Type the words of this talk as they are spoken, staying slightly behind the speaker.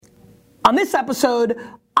On this episode,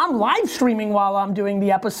 I'm live streaming while I'm doing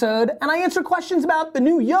the episode, and I answer questions about the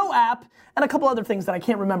new Yo app and a couple other things that I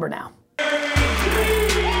can't remember now.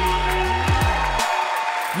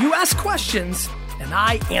 You ask questions, and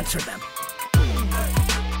I answer them.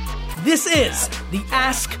 This is the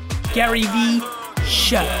Ask Gary V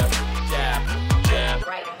Show.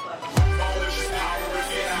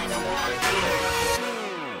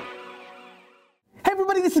 Hey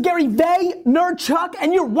everybody, this is Gary Vaynerchuk,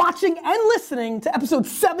 and you're watching and listening to episode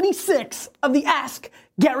 76 of the Ask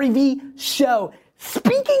Gary V Show.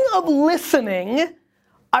 Speaking of listening,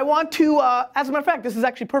 I want to, as a matter of fact, this is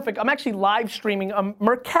actually perfect. I'm actually live streaming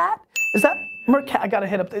Meerkat. Is that Meerkat? I gotta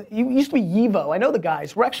hit up. It used to be Yevo. I know the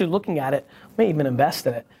guys. We're actually looking at it. May even invest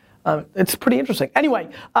in it. It's pretty interesting. Anyway,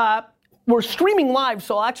 we're streaming live,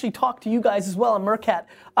 so I'll actually talk to you guys as well on Meerkat.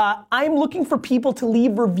 I'm looking for people to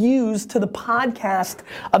leave reviews to the podcast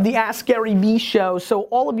of the Ask Gary V Show. So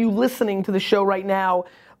all of you listening to the show right now,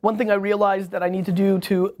 one thing I realized that I need to do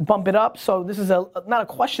to bump it up, so this is not a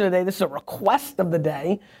question of the day, this is a request of the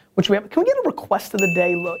day, which we have. Can we get a request of the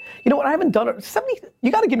day? Look, you know what, I haven't done it. 70,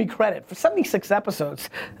 you gotta give me credit. For 76 episodes,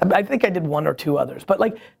 I think I did one or two others, but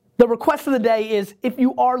like, the request of the day is, if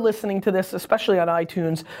you are listening to this, especially on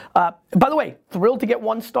iTunes, by the way, thrilled to get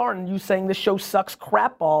 1 star and you saying this show sucks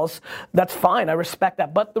crap balls, that's fine, I respect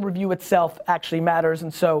that, but the review itself actually matters,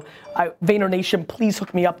 and so, Vayner Nation, please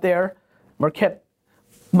hook me up there. Meerkat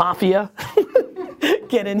Mafia,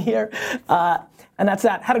 get in here. And that's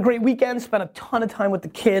that. Had a great weekend, spent a ton of time with the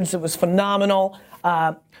kids, it was phenomenal.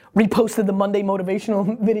 Reposted the Monday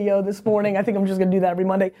motivational video this morning. I think I'm just gonna do that every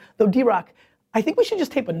Monday. Though D-Rock, I think we should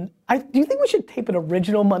just tape do you think we should tape an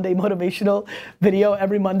original Monday motivational video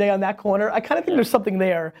every Monday on that corner? I kind of think there's something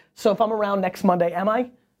there. So if I'm around next Monday, am I?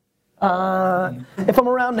 If I'm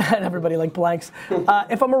around, everybody like blanks.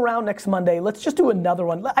 If I'm around next Monday, let's just do another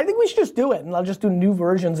one. I think we should just do it, and I'll just do new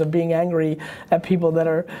versions of being angry at people that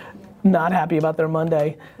are not happy about their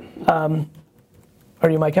Monday. Are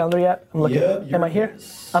you in my calendar yet? I'm looking. Yeah, am I here?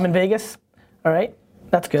 I'm in Vegas. All right.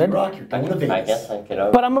 That's good. D-Rock, you're going to Vegas. I guess I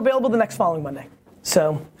could. But I'm available the next following Monday.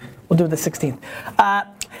 So we'll do the 16th.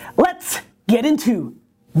 Let's get into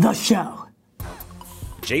the show.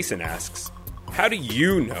 Jason asks, how do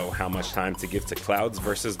you know how much time to give to clouds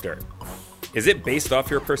versus dirt? Is it based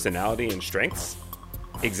off your personality and strengths?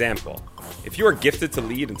 Example, if you are gifted to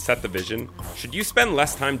lead and set the vision, should you spend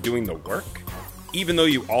less time doing the work, even though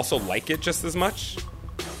you also like it just as much?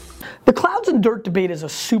 The clouds and dirt debate is a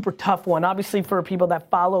super tough one. Obviously, for people that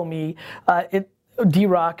follow me,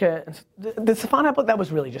 D-Rock, the Stefan Apple, that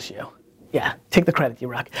was really just you. Yeah, take the credit,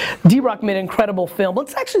 D-Rock. D-Rock made an incredible film.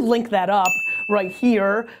 Let's actually link that up right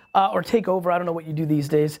here, or take over, I don't know what you do these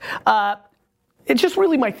days. It's just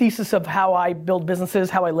really my thesis of how I build businesses,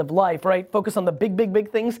 how I live life, right? Focus on the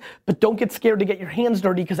big things, but don't get scared to get your hands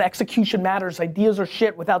dirty because execution matters. Ideas are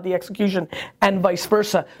shit without the execution and vice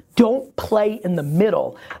versa. Don't play in the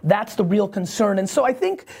middle. That's the real concern. And so I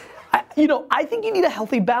think, I think you need a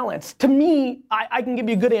healthy balance. To me, I can give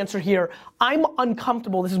you a good answer here. I'm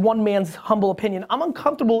uncomfortable, this is one man's humble opinion, I'm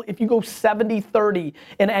uncomfortable if you go 70-30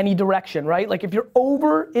 in any direction, right? Like if you're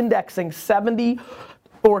over-indexing 70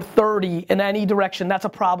 or 30 in any direction, that's a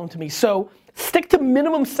problem to me. So stick to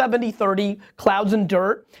minimum 70-30, clouds and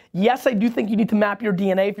dirt. Yes, I do think you need to map your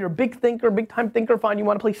DNA. If you're a big thinker, big time thinker, fine, you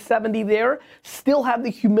wanna play 70 there. Still have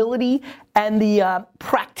the humility and the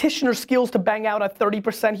practitioner skills to bang out at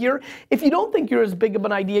 30% here. If you don't think you're as big of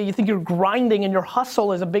an idea, you think you're grinding and your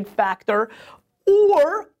hustle is a big factor,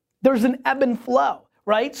 or there's an ebb and flow.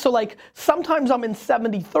 Right? So like sometimes I'm in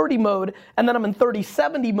 70-30 mode and then I'm in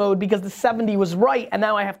 30-70 mode because the 70 was right and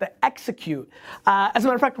now I have to execute. As a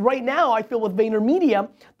matter of fact, right now I feel with VaynerMedia,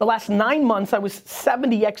 the last 9 months I was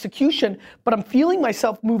 70 execution, but I'm feeling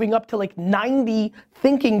myself moving up to like 90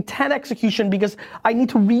 thinking, 10 execution because I need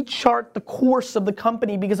to rechart the course of the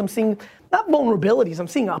company because I'm seeing not vulnerabilities, I'm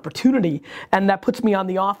seeing opportunity, and that puts me on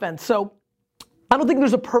the offense. So I don't think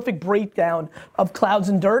there's a perfect breakdown of clouds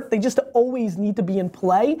and dirt. They just always need to be in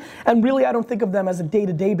play. And really, I don't think of them as a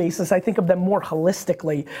day-to-day basis. I think of them more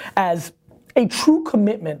holistically as a true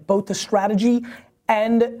commitment, both to strategy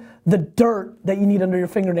and the dirt that you need under your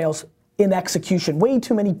fingernails in execution. Way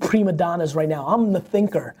too many prima donnas right now. I'm the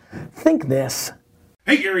thinker. Think this.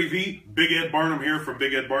 Hey Gary V, Big Ed Barnum here from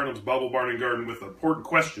Big Ed Barnum's Bubble Barn and Garden with an important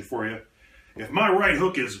question for you. If my right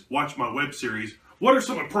hook is watch my web series, what are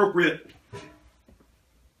some appropriate,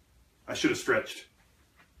 I should have stretched,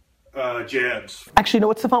 jabs? Actually, you know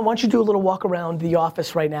what, Stefan? Why don't you do a little walk around the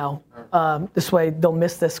office right now? This way they'll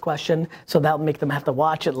miss this question, so that'll make them have to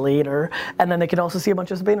watch it later, and then they can also see a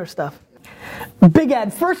bunch of Vayner stuff. Big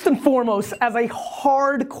Ed, first and foremost, as a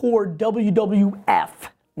hardcore WWF,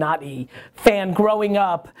 not E, fan growing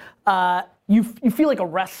up, you feel like a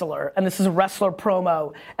wrestler, and this is a wrestler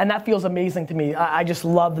promo, and that feels amazing to me. I just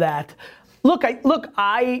love that. Look,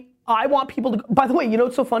 I want people to, by the way, you know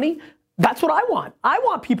what's so funny? That's what I want. I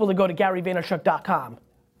want people to go to GaryVaynerchuk.com.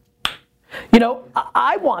 You know,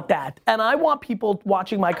 I want that, and I want people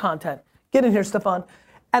watching my content. Get in here, Stefan.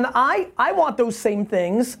 And I want those same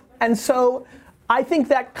things, and so I think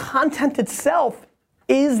that content itself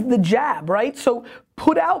is the jab, right? So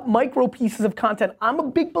put out micro pieces of content. I'm a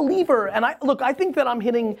big believer, and I think that I'm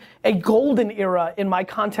hitting a golden era in my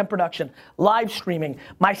content production. Live streaming,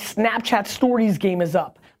 my Snapchat stories game is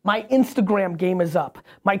up. My Instagram game is up.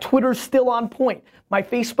 My Twitter's still on point. My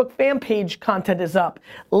Facebook fan page content is up.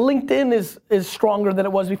 LinkedIn is stronger than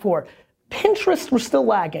it was before. Pinterest, we're still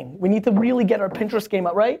lagging. We need to really get our Pinterest game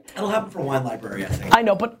up, right? It'll happen for Wine Library, I think. I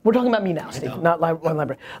know, but we're talking about me now, Steve, not Wine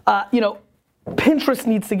Library. You know, Pinterest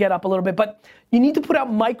needs to get up a little bit, but you need to put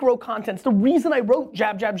out micro contents. The reason I wrote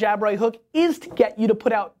Jab, Jab, Jab, Right Hook is to get you to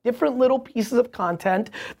put out different little pieces of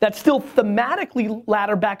content that still thematically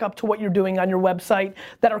ladder back up to what you're doing on your website,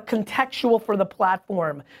 that are contextual for the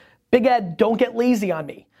platform. Big Ed, don't get lazy on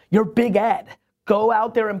me. You're Big Ed. Go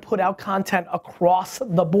out there and put out content across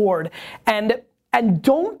the board. And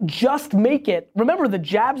don't just make it, remember the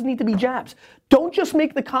jabs need to be jabs. Don't just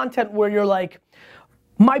make the content where you're like,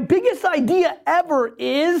 my biggest idea ever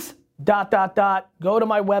is ... go to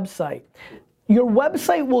my website. Your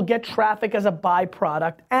website will get traffic as a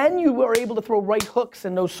byproduct, and you are able to throw right hooks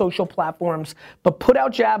in those social platforms, but put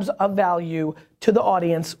out jabs of value to the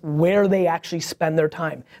audience where they actually spend their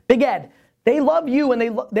time. Big Ed, they love you and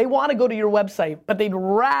they want to go to your website, but they'd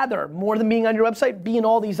rather, more than being on your website, be in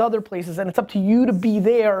all these other places, and it's up to you to be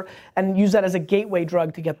there and use that as a gateway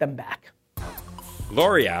drug to get them back.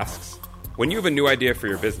 Lori asks, when you have a new idea for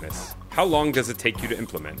your business, how long does it take you to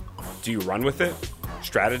implement? Do you run with it?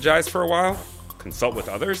 Strategize for a while? Consult with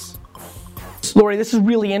others? Lori, this is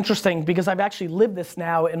really interesting because I've actually lived this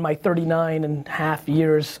now in my 39 and a half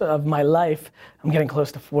years of my life. I'm getting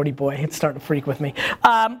close to 40, boy. It's starting to freak with me.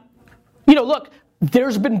 You know, look,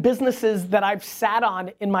 there's been businesses that I've sat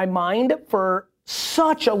on in my mind for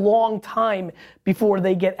such a long time before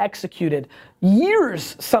they get executed.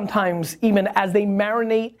 Years sometimes even as they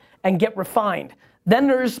marinate and get refined. Then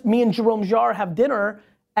there's me and Jerome Jarre have dinner,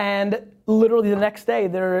 and literally the next day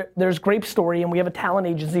there's Grape Story, and we have a talent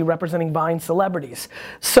agency representing Vine celebrities.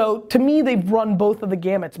 So to me, they've run both of the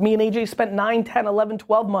gamuts. Me and AJ spent 9, 10, 11,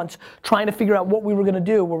 12 months trying to figure out what we were gonna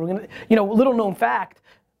do, you know, little known fact,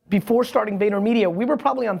 before starting VaynerMedia, we were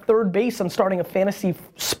probably on third base on starting a fantasy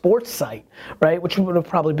sports site, right? Which would have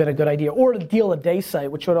probably been a good idea. Or a deal a day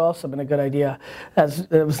site, which would have also been a good idea, as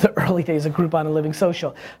it was the early days of Groupon and Living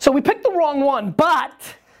Social. So we picked the wrong one,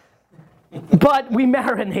 but we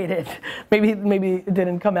marinated. Maybe it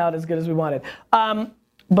didn't come out as good as we wanted.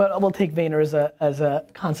 But we'll take Vayner as a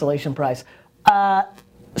consolation prize.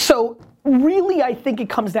 So really, I think it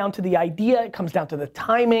comes down to the idea, it comes down to the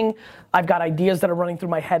timing. I've got ideas that are running through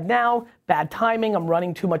my head now, bad timing, I'm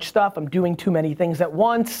running too much stuff, I'm doing too many things at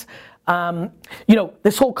once. You know,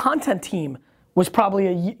 this whole content team was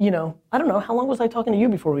probably you know, I don't know, how long was I talking to you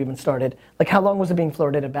before we even started? Like, how long was it being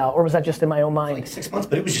flirted about, or was that just in my own mind? Like 6 months,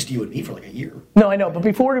 but it was just you and me for like a year. No, I know, but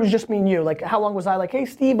before it was just me and you. Like, how long was I like, hey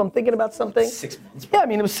Steve, I'm thinking about something? 6 months. Yeah, I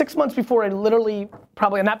mean, it was 6 months before I literally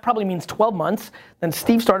and that probably means 12 months. Then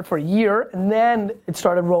Steve started for a year, and then it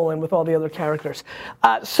started rolling with all the other characters.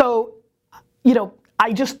 So, you know,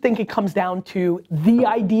 I just think it comes down to the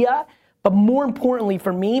idea, but more importantly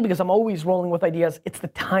for me, because I'm always rolling with ideas, it's the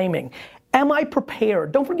timing. Am I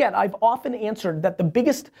prepared? Don't forget, I've often answered that the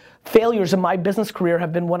biggest failures in my business career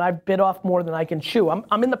have been when I've bit off more than I can chew.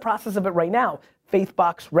 I'm in the process of it right now.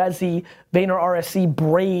 Faithbox, Resi, Vayner RSC,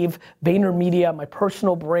 Brave, VaynerMedia, my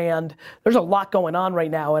personal brand. There's a lot going on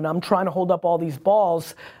right now, and I'm trying to hold up all these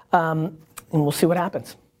balls, and we'll see what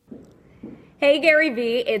happens. Hey Gary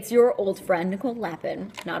V, it's your old friend Nicole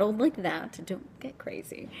Lappin. Not old like that, don't get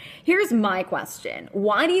crazy. Here's my question.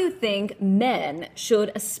 Why do you think men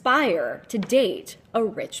should aspire to date a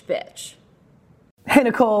rich bitch? Hey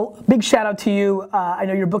Nicole, big shout out to you. I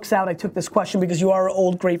know your book's out. I took this question because you are an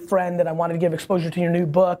old great friend and I wanted to give exposure to your new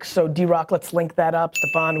book. So D-Rock, let's link that up.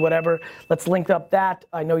 Stefan, whatever, let's link up that.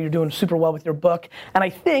 I know you're doing super well with your book. And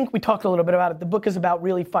I think we talked a little bit about it. The book is about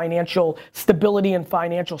really financial stability and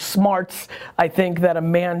financial smarts. I think that a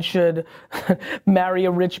man should marry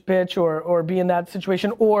a rich bitch or be in that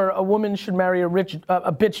situation, or a woman should marry a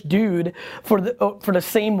bitch dude for the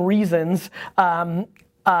same reasons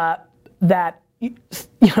that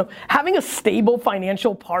having a stable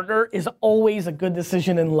financial partner is always a good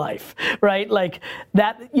decision in life, right? Like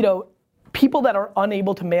that, people that are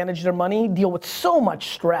unable to manage their money deal with so much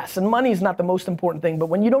stress, and money is not the most important thing, but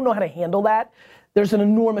when you don't know how to handle that, there's an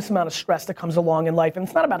enormous amount of stress that comes along in life, and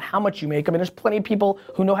it's not about how much you make. I mean, there's plenty of people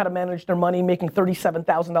who know how to manage their money making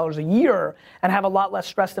 $37,000 a year and have a lot less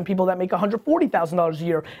stress than people that make $140,000 a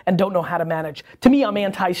year and don't know how to manage. To me, I'm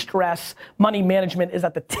anti-stress. Money management is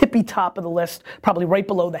at the tippy top of the list, probably right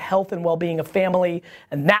below the health and well-being of family,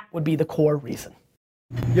 and that would be the core reason.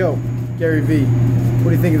 Yo, Gary V, what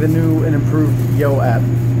do you think of the new and improved Yo app?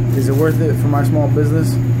 Is it worth it for my small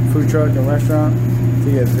business, food truck and restaurant,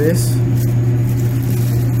 to get this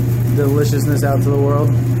deliciousness out to the world?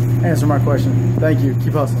 Answer my question. Thank you.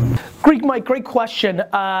 Keep hustling. Greek Mike, great question.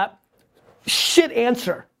 Shit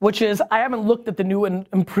answer, which is I haven't looked at the new and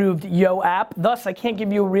improved Yo app, thus I can't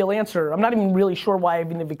give you a real answer. I'm not even really sure why I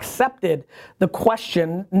even have accepted the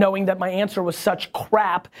question, knowing that my answer was such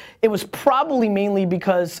crap. It was probably mainly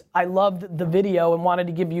because I loved the video and wanted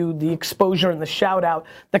to give you the exposure and the shout out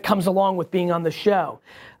that comes along with being on the show.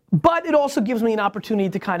 But it also gives me an opportunity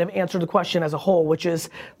to kind of answer the question as a whole, which is,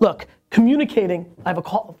 look, communicating, I have a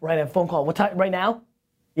call, right, I have a phone call. What time, right now?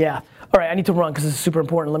 Yeah, all right, I need to run because this is super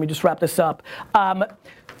important. Let me just wrap this up. At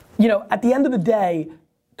the end of the day,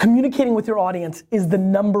 communicating with your audience is the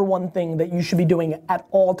 #1 thing that you should be doing at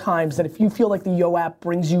all times. That if you feel like the Yo app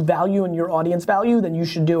brings you value and your audience value, then you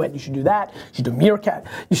should do it. You should do that. You should do Meerkat.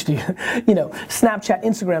 You should do, Snapchat,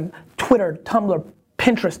 Instagram, Twitter, Tumblr,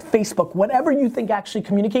 Pinterest, Facebook, whatever you think actually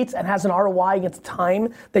communicates and has an ROI against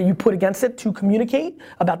time that you put against it to communicate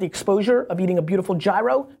about the exposure of eating a beautiful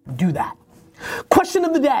gyro, do that. Question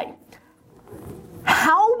of the day.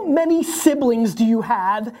 How many siblings do you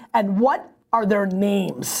have and what are their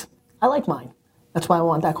names? I like mine. That's why I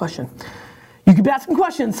want that question. You keep asking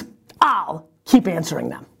questions, I'll keep answering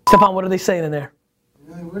them. Stefan, what are they saying in there?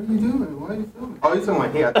 What are you doing? Why are you filming? Oh, you're talking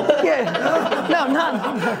about here. Yeah, no,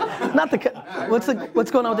 not the,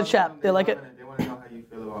 what's going on with the chat? They like it? They want to know how you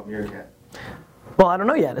feel about Meerkat. Well, I don't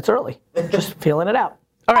know yet, it's early. Just feeling it out.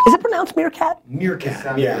 All right, is it pronounced Meerkat?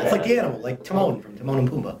 Meerkat, yeah. It's like the animal, like Timon from Timon and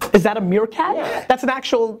Pumbaa. Is that a meerkat? Yeah. That's an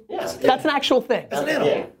actual, Yeah. that's an actual thing. That's an animal.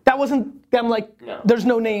 Yeah. That wasn't them like, No. there's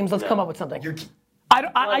no names, let's come up with something.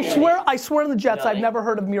 I swear on the Jets, I've never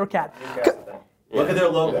heard of meerkat. Look at their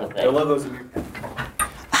logo. Their logo's a meerkat.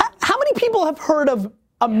 How many people have heard of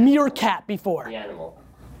a meerkat before? The animal.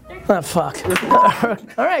 Oh, fuck.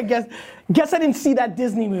 All right, guess I didn't see that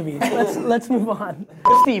Disney movie. Let's move on.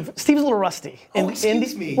 Steve's a little rusty.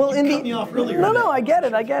 Excuse me. Well, you cut me off earlier. No, I get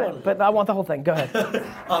it. But I want the whole thing. Go ahead.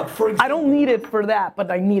 For example, I don't need it for that,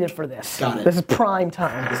 but I need it for this. Got it. This is prime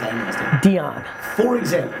time. Yes, I understand. Dion. For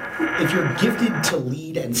example, if you're gifted to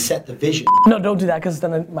lead and set the vision. No, don't do that because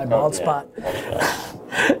then my bald spot.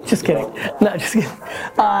 Just kidding. No, just kidding.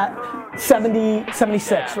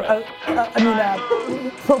 76.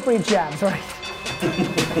 Appropriate jabs, right?